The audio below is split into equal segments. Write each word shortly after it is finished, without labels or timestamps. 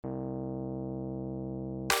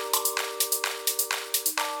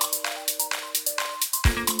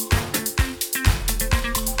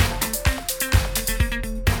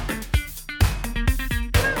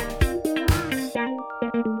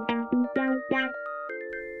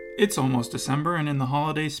It's almost December, and in the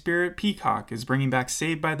holiday spirit, Peacock is bringing back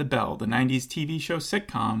Saved by the Bell, the 90s TV show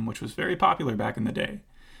sitcom, which was very popular back in the day.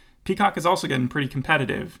 Peacock is also getting pretty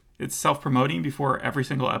competitive. It's self-promoting before every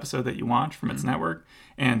single episode that you watch from its network,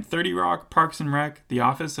 and 30 Rock, Parks and Rec, The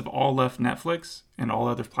Office have all left Netflix and all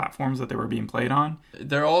other platforms that they were being played on.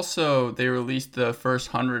 They released the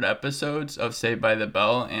first 100 episodes of Saved by the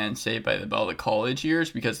Bell and Saved by the Bell the college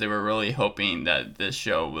years because they were really hoping that this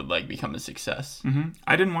show would become a success.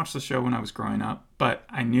 I didn't watch the show when I was growing up, but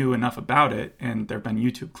I knew enough about it, and there have been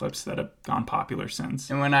YouTube clips that have gone popular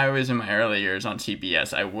since. And when I was in my early years on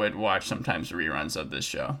TBS, I would watch sometimes reruns of this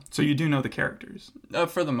show. So you do know the characters?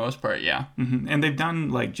 For the most part, yeah. And they've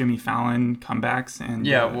done Jimmy Fallon comebacks. And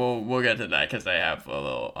yeah, we'll get to that because I have a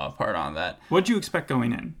little part on that. What'd you expect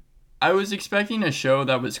going in? I was expecting a show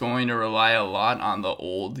that was going to rely a lot on the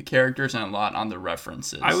old characters and a lot on the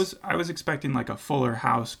references. I was expecting a Fuller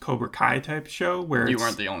House, Cobra Kai type show where you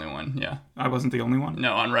weren't the only one, yeah. I wasn't the only one?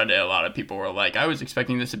 No, on Reddit a lot of people were like, I was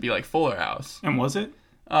expecting this to be like Fuller House. And was it?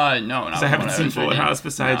 No, not I haven't seen Fuller House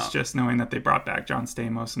besides just knowing that they brought back John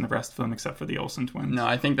Stamos and the rest of them except for the Olsen twins. No,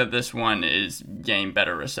 I think that this one is getting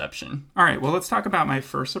better reception. All right, well, let's talk about my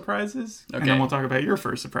first surprises, okay. And then we'll talk about your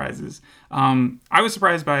first surprises. I was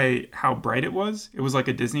surprised by how bright it was. It was like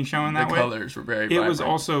a Disney show in that way. The colors were very vibrant. It was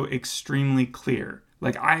also extremely clear.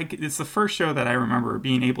 It's the first show that I remember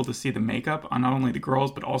being able to see the makeup on not only the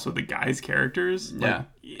girls, but also the guys' characters. Yeah.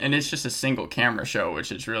 And it's just a single camera show,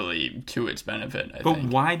 which is really to its benefit, I think. But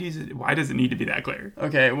why does it need to be that clear?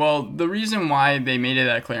 Okay, well, the reason why they made it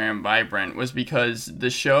that clear and vibrant was because the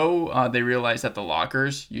show, they realized that the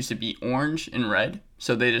lockers used to be orange and red.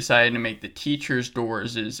 So they decided to make the teachers'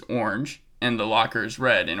 doors orange and the lockers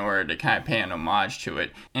red in order to kind of pay an homage to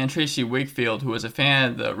it. And Tracy Wakefield, who was a fan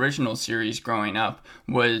of the original series growing up,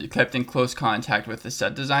 was kept in close contact with the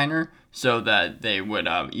set designer so that they would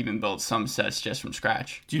even build some sets just from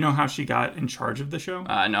scratch. Do you know how she got in charge of the show?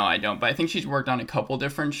 No, I don't. But I think she's worked on a couple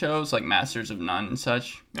different shows, like Masters of None and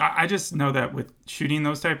such. I just know that with shooting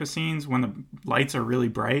those type of scenes, when the lights are really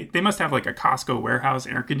bright, they must have a Costco warehouse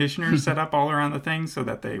air conditioner set up all around the thing so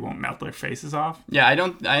that they won't melt their faces off. Yeah, I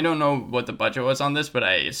don't know what the budget was on this, but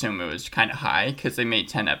I assume it was kind of high because they made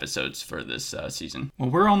 10 episodes for this season. Well,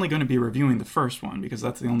 we're only going to be reviewing the first one because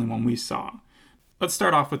that's the only one we saw. Let's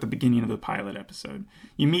start off with the beginning of the pilot episode.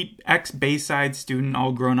 You meet ex-Bayside student,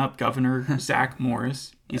 all grown-up governor Zach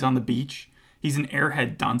Morris. He's on the beach. He's an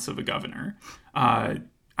airhead dunce of a governor. I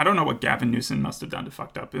don't know what Gavin Newsom must have done to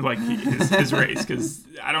fucked up his race, because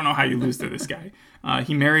I don't know how you lose to this guy.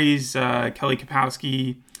 He marries Kelly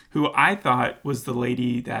Kapowski, who I thought was the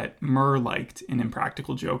lady that Murr liked in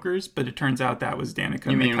Impractical Jokers, but it turns out that was Danica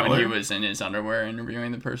McKellar. You mean when he was in his underwear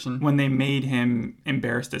interviewing the person? When they made him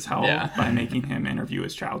embarrassed as hell by making him interview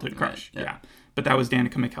his childhood crush. Right, yeah. But that was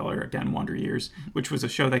Danica McKellar, again, Wonder Years, which was a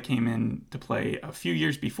show that came in to play a few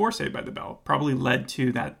years before Saved by the Bell. Probably led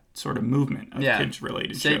to that sort of movement of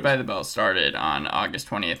kids-related shows. Saved by the Bell started on August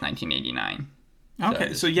 20th, 1989.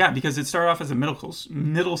 Okay, so because it started off as a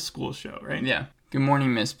middle school show, right? Yeah. Good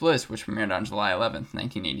Morning, Miss Bliss, which premiered on July 11th,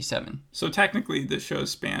 1987. So technically, the show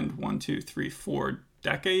spanned 4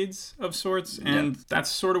 decades of sorts, and that's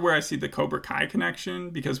sort of where I see the Cobra Kai connection,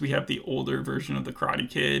 because we have the older version of the Karate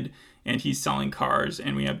Kid, and he's selling cars,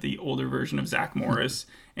 and we have the older version of Zach Morris,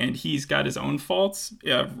 and he's got his own faults.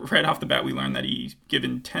 Right off the bat, we learned that he's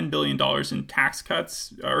given $10 billion in tax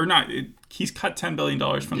cuts, he's cut $10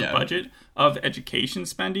 billion from the budget of education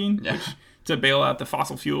spending, which to bail out the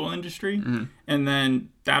fossil fuel industry. Mm-hmm. And then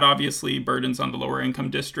that obviously burdens on the lower income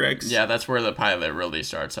districts. Yeah, that's where the pilot really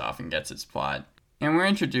starts off and gets its plot. And we're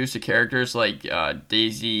introduced to characters like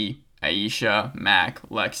Daisy, Aisha, Mac,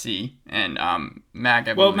 Lexi, and Mac,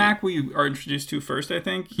 I believe. Well, Mac we are introduced to first, I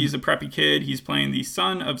think. He's a preppy kid. He's playing the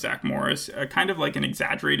son of Zach Morris, kind of like an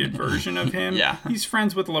exaggerated version of him. Yeah. He's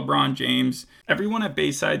friends with LeBron James. Everyone at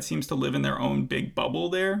Bayside seems to live in their own big bubble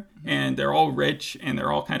there, and they're all rich, and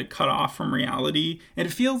they're all kind of cut off from reality. And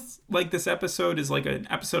it feels like this episode is like an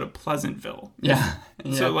episode of Pleasantville. Yeah.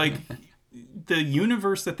 So, the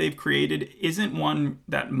universe that they've created isn't one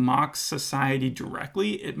that mocks society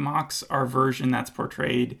directly. It mocks our version that's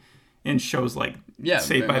portrayed in shows like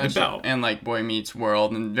Saved by the Bell. And like Boy Meets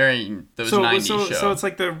World and those 90s shows. So it's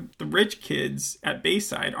like the rich kids at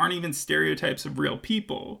Bayside aren't even stereotypes of real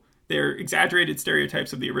people. They're exaggerated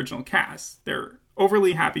stereotypes of the original cast. They're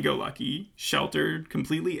overly happy-go-lucky, sheltered,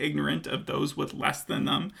 completely ignorant of those with less than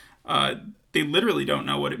them. They literally don't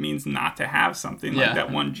know what it means not to have something, like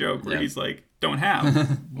that one joke where he's like, don't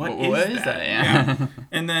have. What is that? Yeah.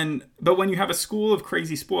 And then, but when you have a school of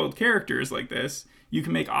crazy spoiled characters like this, you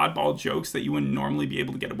can make oddball jokes that you wouldn't normally be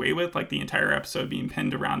able to get away with, like the entire episode being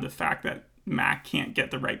pinned around the fact that Mac can't get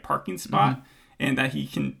the right parking spot and that he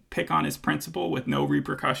can pick on his principal with no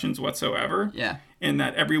repercussions whatsoever. Yeah. And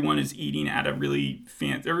that everyone is eating at a really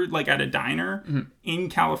fancy, or like at a diner in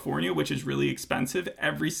California, which is really expensive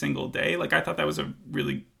every single day. Like, I thought that was a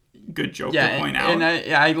really good joke to point out. And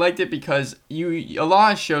I liked it because a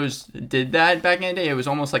lot of shows did that back in the day. It was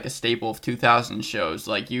almost like a staple of 2000 shows.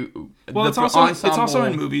 Like it's also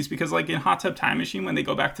in movies, because like in Hot Tub Time Machine, when they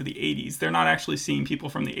go back to the 80s, they're not actually seeing people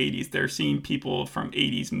from the 80s. They're seeing people from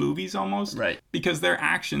 80s movies almost. Right. Because their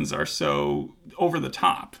actions are so over the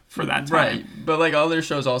top for that time. Right. But like other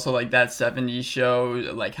shows also, like that 70s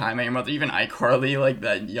show, like How I Met Your Mother, even iCarly, like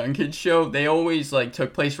that young kids show, they always like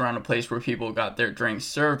took place around a place where people got their drinks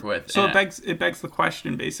served with. So it begs the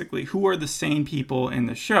question, basically, who are the sane people in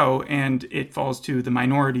the show? And it falls to the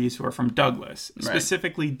minorities who are from Douglas,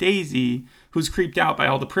 specifically Daisy, who's creeped out by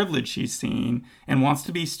all the privilege she's seen and wants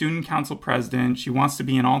to be student council president. She wants to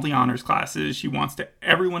be in all the honors classes. She wants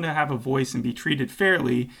everyone to have a voice and be treated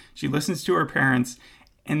fairly. She listens to her parents.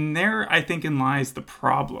 And there, I think, lies the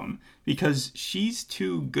problem, because she's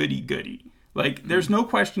too goody-goody. Like, there's no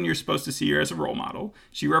question you're supposed to see her as a role model.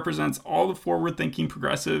 She represents all the forward-thinking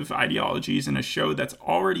progressive ideologies in a show that's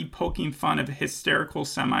already poking fun of a hysterical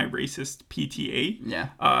semi-racist PTA.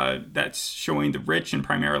 Yeah. That's showing the rich and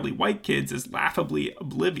primarily white kids as laughably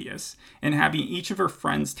oblivious, and having each of her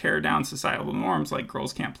friends tear down societal norms like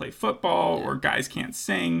girls can't play football or guys can't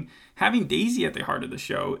sing. Having Daisy at the heart of the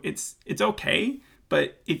show, it's okay,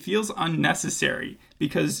 but it feels unnecessary,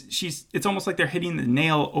 because it's almost like they're hitting the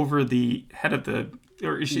nail over the head of the,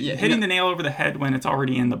 or hitting the nail over the head when it's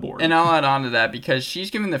already in the board. And I'll add on to that, because she's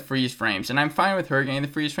given the freeze frames, and I'm fine with her getting the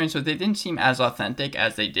freeze frames, but they didn't seem as authentic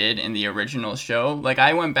as they did in the original show. Like,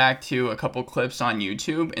 I went back to a couple clips on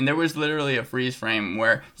YouTube, and there was literally a freeze frame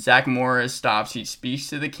where Zach Morris stops, he speaks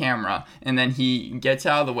to the camera, and then he gets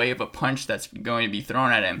out of the way of a punch that's going to be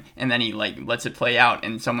thrown at him, and then he like lets it play out,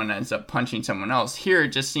 and someone ends up punching someone else. Here, it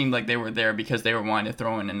just seemed like they were there because they were wanting to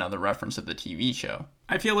throw in another reference of the TV show.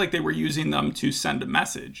 I feel like they were using them to send a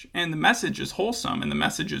message, and the message is wholesome and the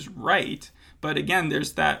message is right. But again,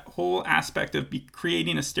 there's that whole aspect of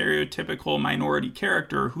creating a stereotypical minority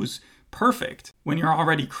character who's perfect when you're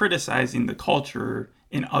already criticizing the culture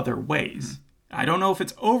in other ways. I don't know if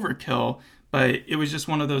it's overkill, but it was just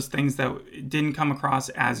one of those things that didn't come across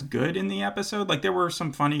as good in the episode. Like, there were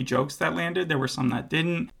some funny jokes that landed. There were some that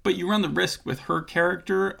didn't. But you run the risk with her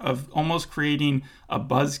character of almost creating a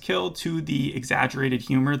buzzkill to the exaggerated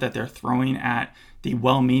humor that they're throwing at the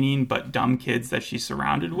well-meaning but dumb kids that she's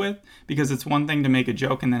surrounded with. Because it's one thing to make a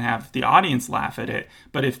joke and then have the audience laugh at it.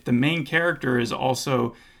 But if the main character is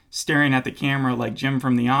also staring at the camera like Jim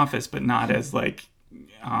from The Office, but not as like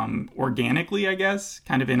organically, I guess,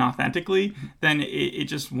 kind of inauthentically, then it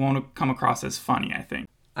just won't come across as funny, I think.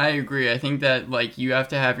 I agree. I think that, like, you have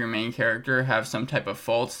to have your main character have some type of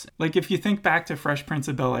faults. Like, if you think back to Fresh Prince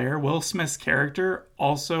of Bel-Air, Will Smith's character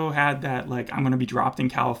also had that, like, I'm going to be dropped in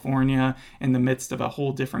California in the midst of a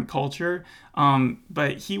whole different culture.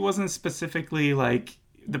 But he wasn't specifically, like,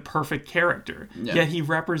 the perfect character. Yeah. Yet he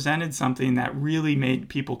represented something that really made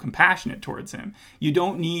people compassionate towards him. You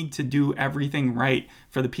don't need to do everything right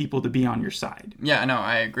for the people to be on your side. Yeah, no,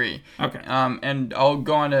 I agree. Okay. And I'll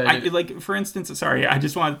go on to... like, for instance, sorry, I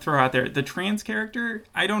just wanted to throw out there, the trans character,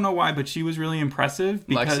 I don't know why, but she was really impressive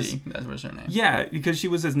because... Lexi, that was her name. Yeah, because she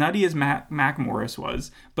was as nutty as Mac Morris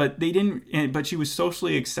was, but she was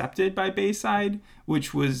socially accepted by Bayside,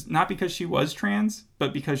 which was not because she was trans,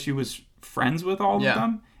 but because she was friends with all of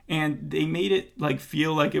them, and they made it like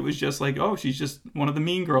feel like it was just like, oh, she's just one of the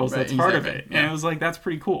mean girls that's part of it. And it was like, that's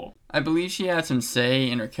pretty cool. I believe she had some say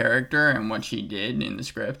in her character and what she did in the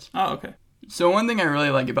script. Oh, okay. So one thing I really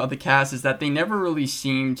like about the cast is that they never really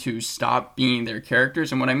seem to stop being their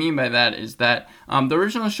characters. And what I mean by that is that the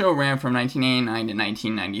original show ran from 1989 to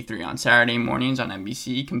 1993 on Saturday mornings on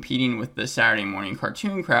NBC, competing with the Saturday morning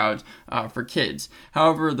cartoon crowds for kids.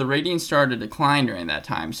 However, the ratings started to decline during that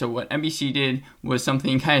time. So what NBC did was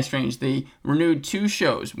something kind of strange. They renewed two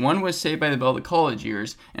shows. One was Saved by the Bell, The College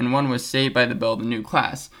Years, and one was Saved by the Bell, The New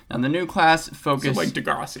Class. Now, the New Class focused... So like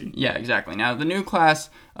Degrassi. Yeah, exactly. Now, the New Class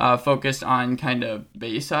focused on kind of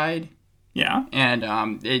Bayside Yeah.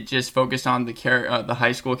 And it just focused on the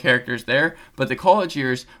high school characters there. But the college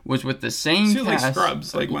years was with the same So cast. like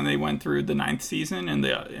Scrubs, like when they went through the 9th season and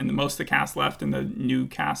the most of the cast left and the new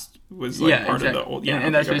cast was like part of the old. Yeah,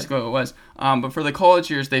 and that's basically what it was. But for the college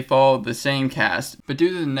years, they followed the same cast, but due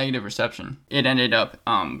to the negative reception, it ended up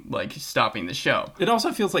like stopping the show. It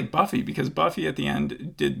also feels like Buffy, because Buffy at the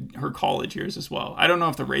end did her college years as well. I don't know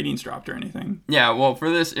if the ratings dropped or anything. Yeah, well, for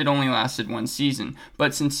this, it only lasted one season.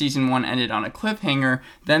 But since season 1 ended on a cliffhanger,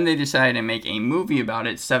 then they decided to make a movie about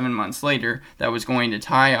it 7 months later that was going to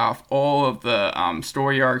tie off all of the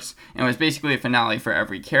story arcs and was basically a finale for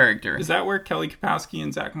every character. Is that where Kelly Kapowski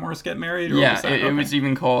and Zach Morris get married? Or Yeah, was it was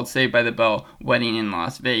even called Saved by the Bell, Wedding in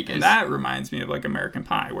Las Vegas. And that reminds me of like American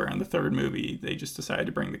Pie, where in the 3rd movie, they just decided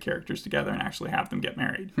to bring the characters together and actually have them get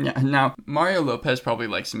married. Yeah, now, Mario Lopez probably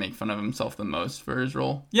likes to make fun of himself the most for his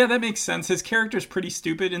role. Yeah, that makes sense. His character's pretty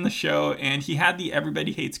stupid in the show, and he had the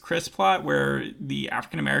Everybody Hates Chris plot where the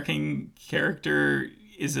African-American character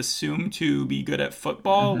is assumed to be good at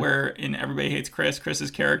football, where in Everybody Hates Chris,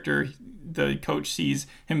 Chris's character, the coach sees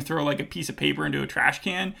him throw like a piece of paper into a trash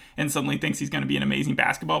can and suddenly thinks he's going to be an amazing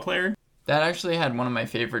basketball player. That actually had one of my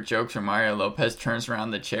favorite jokes where Mario Lopez turns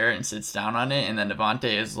around the chair and sits down on it, and then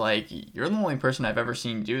Devontae is like, "You're the only person I've ever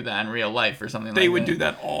seen do that in real life," or something like that. They would do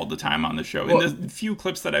that all the time on the show. Well, in the few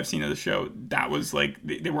clips that I've seen of the show, that was like,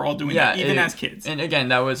 they were all doing that, even as kids. And again,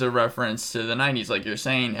 that was a reference to the 90s, like you're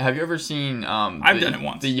saying. Have you ever seen I've done it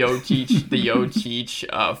once. The Yo Teach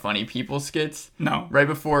Funny People skits? No. Right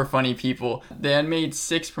before Funny People, they had made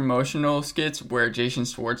 6 promotional skits where Jason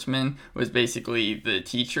Schwartzman was basically the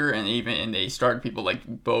teacher, and they started people like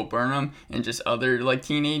Bo Burnham and just other like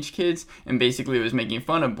teenage kids, and basically it was making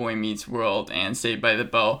fun of Boy Meets World and Saved by the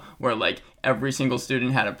Bell, where like every single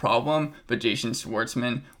student had a problem, but Jason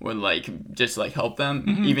Schwartzman would like just like help them.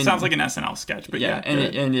 Even sounds like an SNL sketch, but yeah.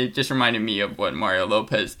 And it just reminded me of what Mario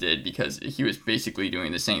Lopez did, because he was basically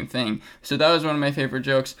doing the same thing. So that was one of my favorite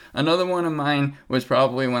jokes. Another one of mine was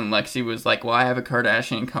probably when Lexi was like, "Well, I have a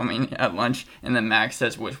Kardashian coming at lunch," and then Max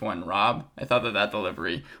says, "Which one, Rob?" I thought that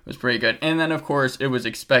delivery was pretty good. And then of course it was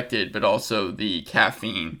expected, but also the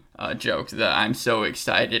caffeine joke, that "I'm so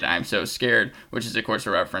excited, I'm so scared," which is of course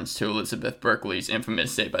a reference to Elizabeth Berkley's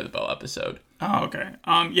infamous Saved by the Bell episode. Oh, okay.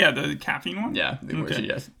 Yeah, the caffeine one? Yeah. Okay.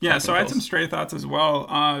 Yes. Yeah, so I had some stray thoughts as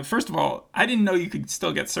well. First of all, I didn't know you could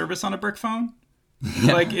still get service on a brick phone.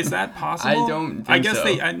 Like, is that possible? I don't think I guess so.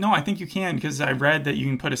 I think you can, because I read that you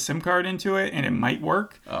can put a SIM card into it and it might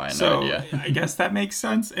work. Oh, I know. So Yeah. I guess that makes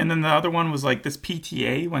sense. And then the other one was like this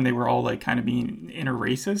PTA, when they were all like kind of being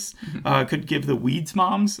inter-racist, could give the Weeds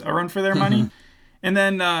moms a run for their money. And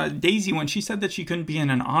then Daisy, when she said that she couldn't be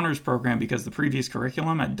in an honors program because the previous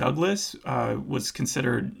curriculum at Douglas was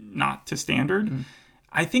considered not to standard,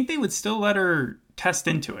 I think they would still let her test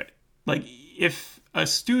into it. Like, if a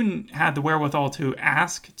student had the wherewithal to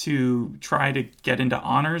ask to try to get into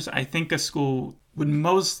honors, I think a school would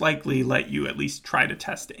most likely let you at least try to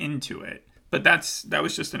test into it. But that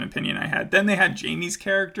was just an opinion I had. Then they had Jamie's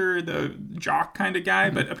character, the jock kind of guy,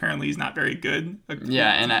 but apparently he's not very good.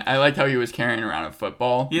 Yeah, and I liked how he was carrying around a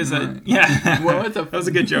football. He is yeah. Well, that was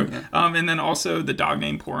a good joke. And then also the dog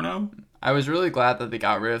named Porno. I was really glad that they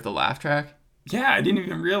got rid of the laugh track. Yeah, I didn't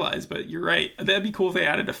even realize, but you're right. That'd be cool if they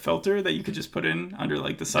added a filter that you could just put in under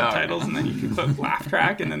like the subtitles, and then you could click laugh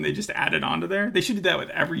track, and then they just add it onto there. They should do that with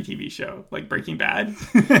every TV show, like Breaking Bad.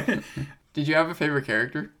 Did you have a favorite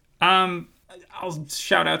character? I'll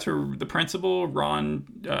shout out to the principal, Ron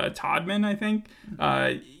Todman, I think.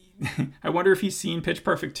 I wonder if he's seen Pitch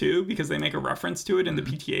Perfect 2, because they make a reference to it in the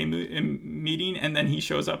PTA meeting, and then he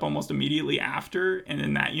shows up almost immediately after, and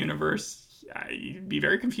in that universe, it'd be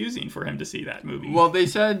very confusing for him to see that movie. Well, they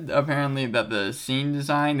said apparently that the scene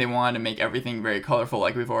design, they wanted to make everything very colorful,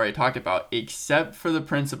 like we've already talked about, except for the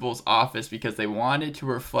principal's office, because they wanted to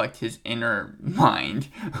reflect his inner mind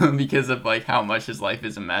because of like how much his life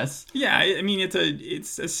is a mess. Yeah, I mean, it's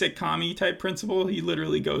a sitcom-y type principal. He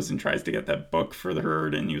literally goes and tries to get that book for the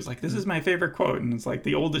herd, and he was like, "This is my favorite quote," and it's like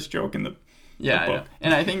the oldest joke in the book.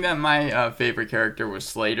 And I think that my favorite character was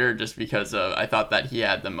Slater, just because I thought that he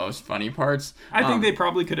had the most funny parts. I think they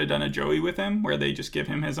probably could have done a Joey with him, where they just give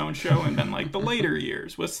him his own show and been like, the later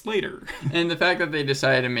years with Slater. And the fact that they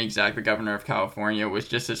decided to make Zach the governor of California was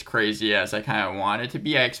just as crazy as I kind of wanted to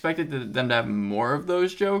be. I expected them to have more of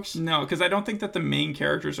those jokes. No, because I don't think that the main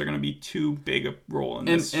characters are going to be too big a role in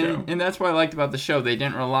this show. And that's what I liked about the show. They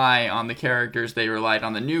didn't rely on the characters. They relied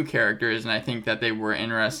on the new characters, and I think that they were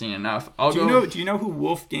interesting enough. Do you know who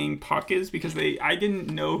Wolfgang Puck is? Because I didn't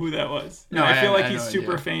know who that was. No, I feel like he's no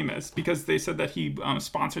super idea. famous because they said that he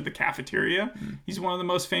sponsored the cafeteria. He's one of the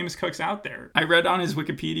most famous cooks out there. I read on his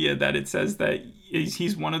Wikipedia that it says that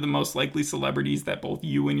he's one of the most likely celebrities that both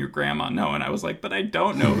you and your grandma know. And I was like, but I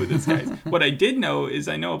don't know who this guy is. What I did know is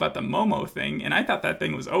I know about the Momo thing, and I thought that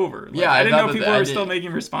thing was over. Like, Yeah, I didn't thought know that people were still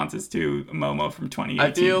making responses to Momo from 2018.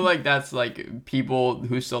 I feel like that's like people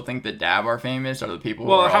who still think the Dab are famous are the people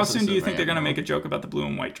who Well, are how also soon do you still think they're going to famous. make a joke about the blue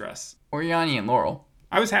and white dress? Or Yanni and Laurel.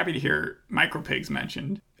 I was happy to hear micropigs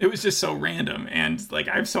mentioned. It was just so random. And like,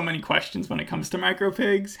 I have so many questions when it comes to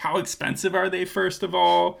micropigs. How expensive are they, first of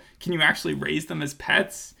all? Can you actually raise them as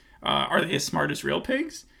pets? Are they as smart as real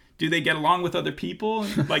pigs? Do they get along with other people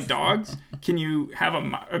like dogs? Can you have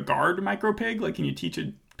a guard micropig? Like, can you teach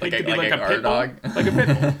a pig to be like a pit bull? dog? Like a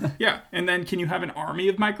pit bull. Yeah. And then can you have an army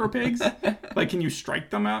of micropigs? Like, can you strike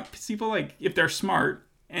them out? People, like, if they're smart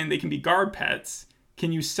and they can be guard pets,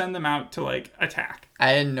 can you send them out to, like, attack?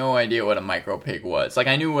 I had no idea what a micropig was. Like,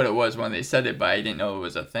 I knew what it was when they said it, but I didn't know it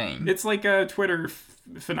was a thing. It's like a Twitter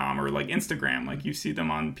phenomenon, or like Instagram. Like, you see them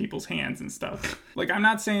on people's hands and stuff. Like, I'm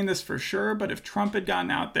not saying this for sure, but if Trump had gotten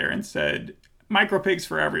out there and said, micropigs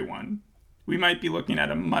for everyone, we might be looking at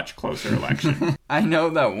a much closer election. I know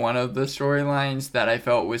that one of the storylines that I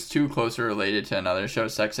felt was too closely related to another show,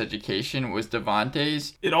 Sex Education, was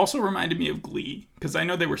Devontae's. It also reminded me of Glee, because I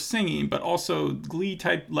know they were singing, but also Glee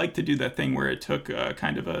liked to do that thing where it took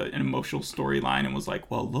kind of an emotional storyline and was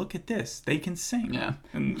like, well, look at this, they can sing. Yeah.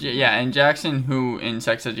 And And Jackson, who in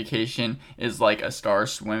Sex Education is like a star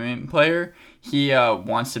swimming player, he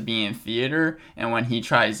wants to be in theater, and when he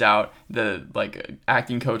tries out, the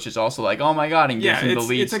acting coach is also like, oh my god, and gives him the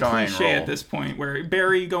lead starring it's a cliche role. at this point, where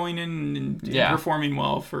Barry going in and performing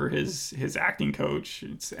well for his acting coach.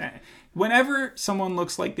 It's whenever someone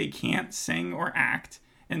looks like they can't sing or act,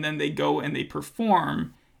 and then they go and they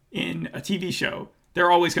perform in a TV show, they're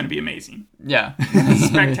always going to be amazing. Yeah.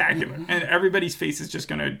 Spectacular. And everybody's face is just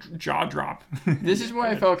going to jaw drop. This is where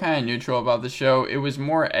I felt kind of neutral about the show. It was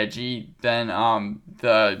more edgy than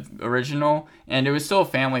the original, and it was still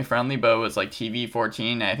family friendly, but it was like TV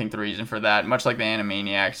 14. And I think the reason for that, much like the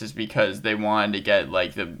Animaniacs, is because they wanted to get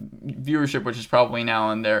like the viewership, which is probably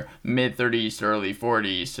now in their mid 30s to early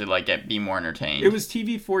 40s, to like be more entertained. It was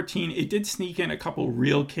TV 14. It did sneak in a couple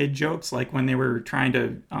real kid jokes, like when they were trying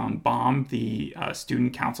to bomb the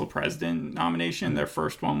student council president nomination. Their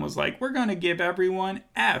first one was like, we're going to give everyone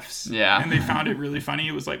Fs. Yeah. And they found it really funny.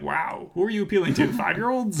 It was like, wow, who are you appealing to?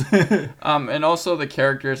 5-year-olds? And also the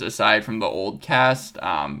characters aside from the old cast,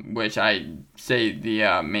 which I say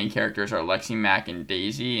the main characters are Lexi, Mac, and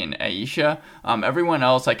Daisy, and Aisha. Everyone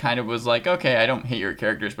else, I kind of was like, okay, I don't hate your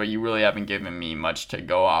characters, but you really haven't given me much to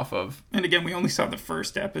go off of. And again, we only saw the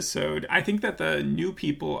first episode. I think that the new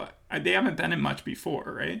people, they haven't been in much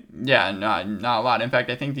before, right? Yeah, not a lot. In fact,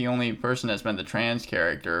 I think the only person that's been the trans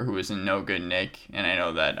character who was in No Good Nick, and I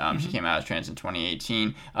know that she came out as trans in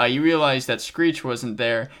 2018. You realize that Screech wasn't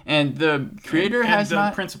there, and the creator has the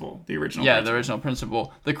not. principal, the original. Yeah, principal. the original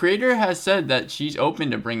principal. The creator has said that she's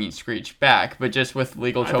open to bringing Screech back, but just with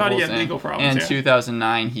legal troubles. I thought he had legal problems. In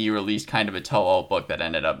 2009, he released kind of a tell-all book that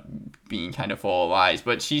ended up being kind of full of lies.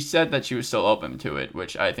 But she said that she was still open to it,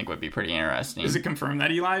 which I think would be pretty interesting. Is it confirmed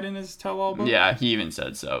that he lied in his tell-all book? Yeah, he even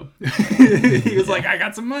said so. He was like, I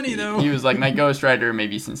got some money, though. He was like, my ghostwriter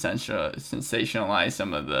maybe sensationalized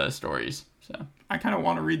some of the stories. So I kind of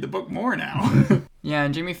want to read the book more now. Yeah,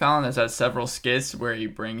 and Jimmy Fallon has had several skits where he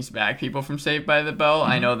brings back people from Saved by the Bell.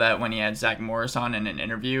 I know that when he had Zach Morris on in an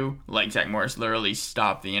interview, like Zach Morris literally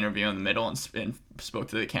stopped the interview in the middle and spoke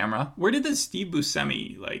to the camera. Where did the Steve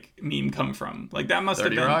Buscemi meme come from? Like, that must have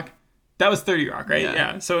 30 been Rock? That was 30 Rock, right?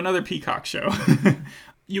 Yeah. So another Peacock show.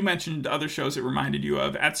 You mentioned other shows it reminded you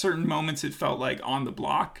of. At certain moments, it felt like On the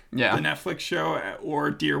Block, Yeah. the Netflix show,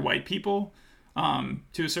 or Dear White People,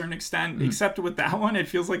 to a certain extent. Except with that one, it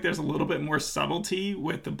feels like there's a little bit more subtlety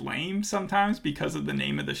with the blame sometimes because of the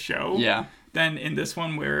name of the show. Yeah. Than in this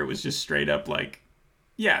one, where it was just straight up like,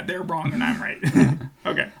 yeah, they're wrong and I'm right.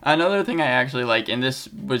 Okay. Another thing I actually like, and this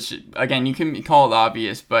was, again, you can call it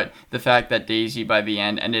obvious, but the fact that Daisy by the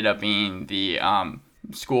end ended up being the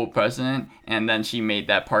school president, and then she made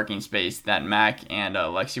that parking space that Mac and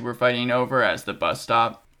Lexi were fighting over as the bus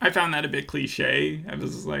stop. I found that a bit cliche. I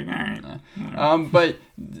was just like, all right. But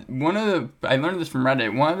I learned this from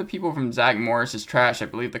Reddit. One of the people from Zach Morris is Trash, I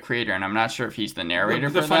believe the creator, and I'm not sure if he's the narrator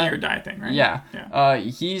The for Funny that. or Die thing, right? Yeah.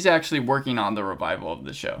 He's actually working on the revival of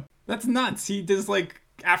the show. That's nuts. He does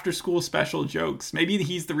after school special jokes. Maybe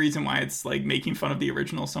he's the reason why it's like making fun of the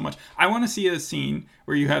original so much. I want to see a scene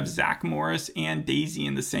where you have Zach Morris and Daisy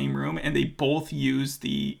in the same room and they both use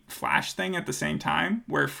the flash thing at the same time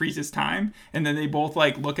where it freezes time, and then they both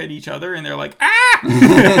like look at each other and they're like, ah!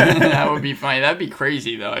 That would be funny. That'd be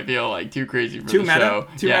crazy though. I feel like too crazy for the show.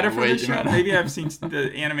 Too meta for the show. Meta. Maybe I've seen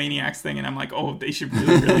the Animaniacs thing and I'm like, oh, they should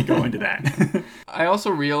really go into that. I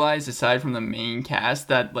also realized, aside from the main cast,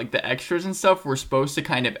 that like the extras and stuff were supposed to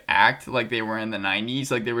kind of act like they were in the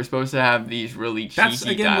 90s. Like they were supposed to have these really cheesy That's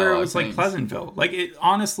again where it was things. Like Pleasantville. Like it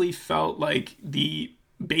honestly felt like the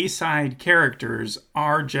Bayside characters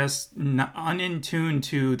are just unintuned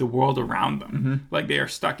to the world around them. Mm-hmm. Like they are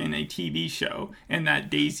stuck in a TV show, and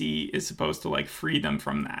that Daisy is supposed to like free them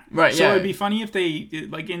from that. Right. So yeah. it'd be funny if they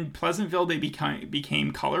like in Pleasantville they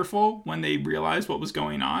became colorful when they realized what was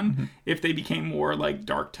going on. Mm-hmm. If they became more like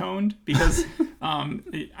dark toned, because I'm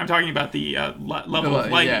talking about the level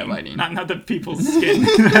of lighting, lighting. Not the people's skin.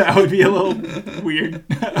 That would be a little weird.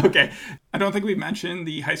 Okay. I don't think we mentioned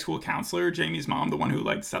the high school counselor, Jamie's mom, the one who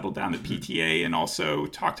like settled down at PTA and also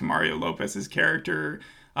talked to Mario Lopez's character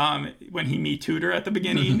when he Me Too'd her at the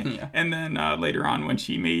beginning. Yeah. And then later on when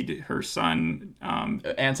she made her son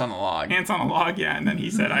ants on the log. Ants on a log, yeah. And then he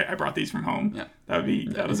said, I brought these from home. Yeah.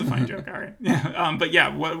 That was a funny joke. All right. Yeah. But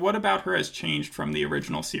yeah, what about her has changed from the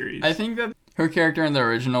original series? I think that her character in the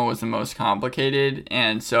original was the most complicated,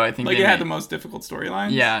 and so I think it had the most difficult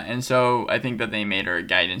storylines. Yeah, and so I think that they made her a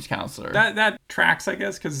guidance counselor. That tracks, I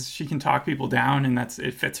guess, because she can talk people down, and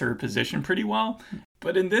it fits her position pretty well.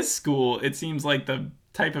 But in this school, it seems like the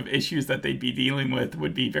type of issues that they'd be dealing with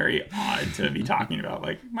would be very odd to be talking about.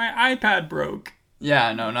 Like, my iPad broke.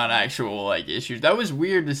 Yeah, no, not actual like issues. That was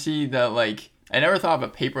weird to see that. Like, I never thought of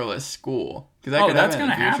a paperless school because that could that's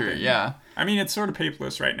happen in the future. Happen. Yeah. I mean, it's sort of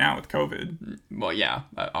paperless right now with COVID. Well, yeah,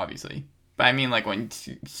 obviously. But I mean, like, when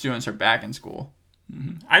students are back in school.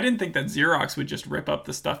 Mm-hmm. I didn't think that Xerox would just rip up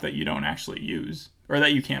the stuff that you don't actually use or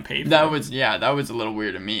that you can't pay for. That was a little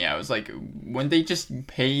weird to me. I was like, wouldn't they just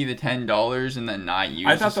pay the $10 and then not use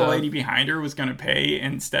it? I thought the lady behind her was going to pay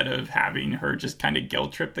instead of having her just kind of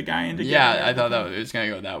guilt trip the guy into getting it. I thought that it was going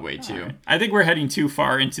to go that way, too. Right. I think we're heading too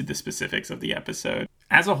far into the specifics of the episode.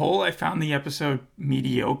 As a whole, I found the episode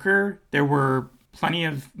mediocre. There were plenty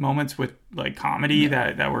of moments with like comedy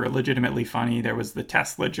that were legitimately funny. There was the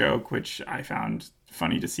Tesla joke, which I found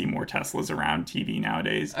funny to see more Teslas around TV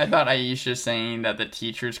nowadays. I thought Aisha saying that the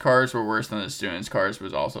teachers' cars were worse than the students' cars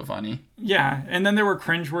was also funny. Yeah, and then there were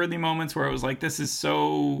cringeworthy moments where it was like, this is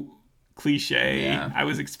so cliche. Yeah. I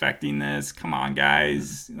was expecting this. Come on,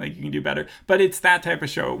 guys. Like, you can do better. But it's that type of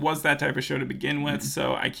show. It was that type of show to begin with,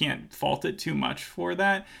 so I can't fault it too much for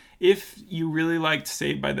that. If you really liked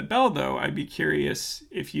Saved by the Bell, though, I'd be curious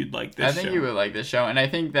if you'd like this show. I think you would like this show, and I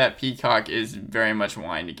think that Peacock is very much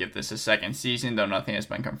wanting to give this a second season, though nothing has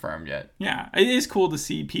been confirmed yet. Yeah, it is cool to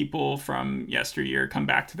see people from yesteryear come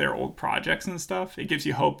back to their old projects and stuff. It gives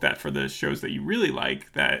you hope that for the shows that you really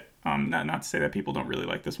like, that not to say that people don't really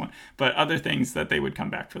like this one, but other things that they would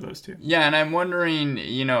come back for those too. Yeah, and I'm wondering,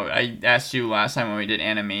 I asked you last time when we did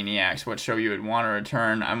Animaniacs what show you would want to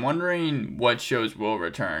return. I'm wondering what shows will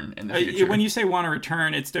return in the future. When you say want to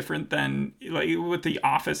return, it's different than like with the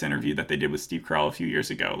Office interview that they did with Steve Carell a few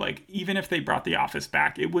years ago. Like, even if they brought the Office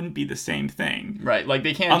back, it wouldn't be the same thing. Right, like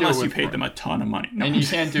they can't unless do it you paid them a ton of money. No. And you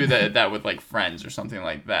can't do that with like Friends or something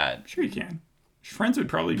like that. Sure you can. Friends would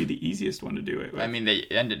probably be the easiest one to do it with. I mean, they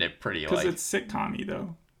ended it pretty because it's sitcom-y,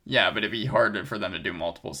 though. Yeah, but it'd be hard for them to do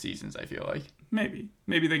multiple seasons, I feel like. Maybe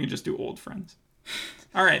they can just do old Friends.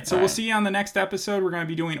 All right, so we'll see you on the next episode. We're going to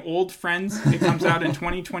be doing Old Friends. It comes out in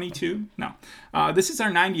 2022. No. This is our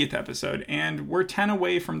 90th episode, and we're 10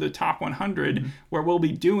 away from the top 100, where we'll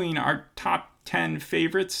be doing our top 10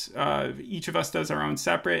 favorites. Each of us does our own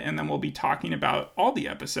separate, and then we'll be talking about all the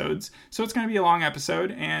episodes. So it's going to be a long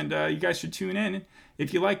episode, and you guys should tune in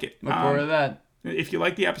if you like it. Look forward to that. If you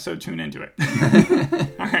like the episode, tune into it.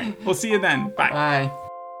 All right, we'll see you then. Bye. Bye.